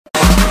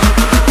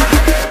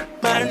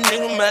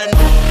Electron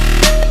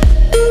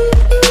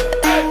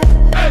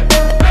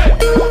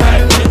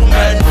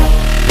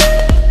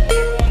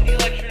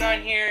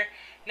here.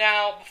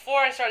 Now, before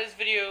I start this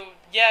video,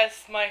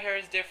 yes, my hair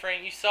is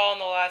different. You saw in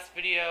the last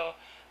video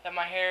that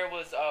my hair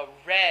was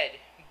red,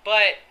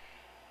 but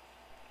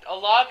a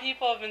lot of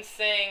people have been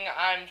saying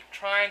I'm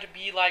trying to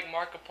be like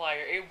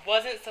Markiplier. It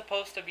wasn't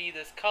supposed to be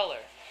this color.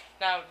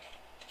 Now,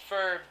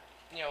 for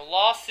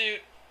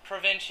lawsuit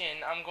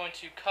prevention, I'm going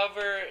to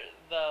cover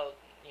the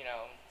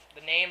the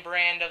name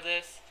brand of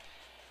this,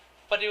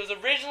 but it was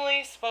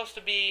originally supposed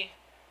to be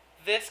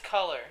this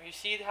color. You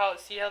see that?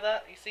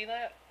 You see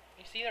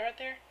that right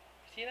there?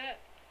 You see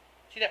that?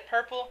 See that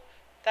purple?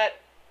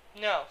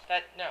 No.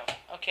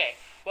 Okay.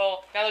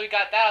 Well, now that we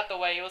got that out the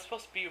way, it was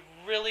supposed to be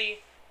really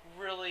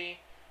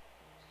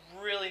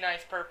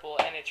nice purple,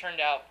 and it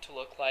turned out to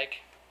look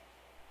like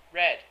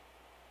red.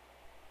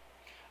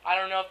 I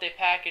don't know if they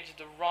packaged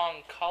the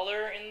wrong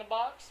color in the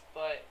box,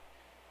 but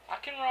I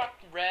can rock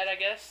red, I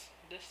guess.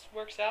 This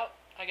works out,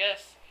 I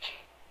guess.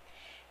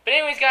 But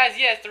anyways, guys,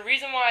 yes, the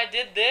reason why I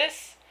did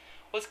this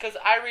was because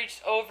I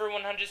reached over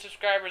 100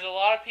 subscribers. A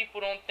lot of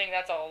people don't think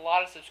that's a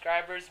lot of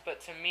subscribers,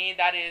 but to me,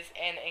 that is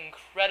an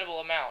incredible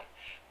amount.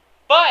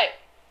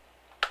 But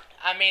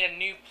I made a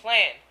new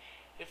plan.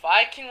 If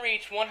I can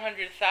reach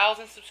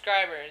 100,000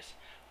 subscribers,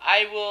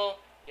 I will...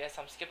 Yes,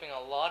 I'm skipping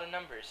a lot of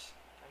numbers.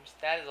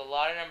 That is a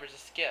lot of numbers to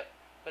skip.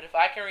 But if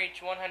I can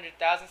reach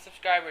 100,000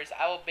 subscribers,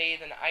 I will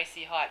bathe in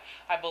icy hot.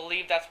 I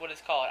believe that's what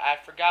it's called. I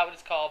forgot what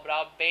it's called, but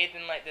I'll bathe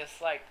in like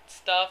this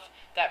stuff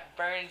that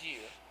burns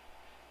you,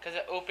 because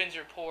it opens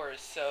your pores.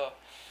 So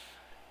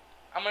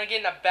I'm gonna get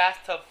in a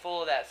bathtub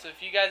full of that. So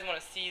if you guys want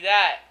to see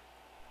that,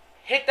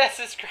 hit that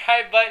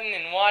subscribe button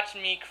and watch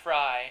me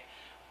cry.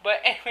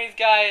 But anyways,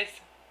 guys,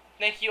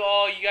 thank you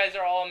all. You guys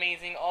are all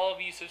amazing. All of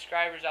you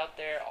subscribers out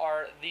there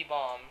are the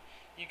bomb.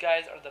 You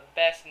guys are the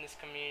best in this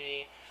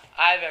community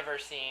I've ever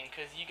seen,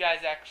 because you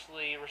guys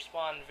actually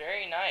respond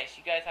very nice.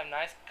 You guys have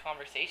nice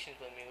conversations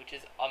with me, which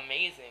is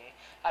amazing.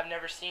 I've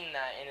never seen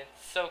that, and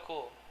it's so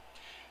cool.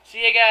 So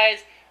yeah,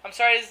 guys, I'm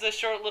sorry this is a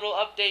short little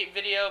update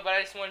video, but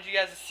I just wanted you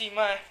guys to see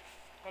my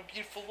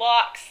beautiful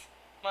locks.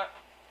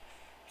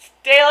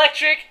 Stay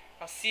electric.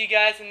 I'll see you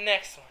guys in the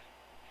next one.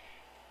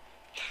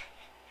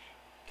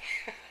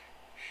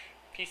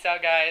 Peace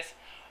out, guys.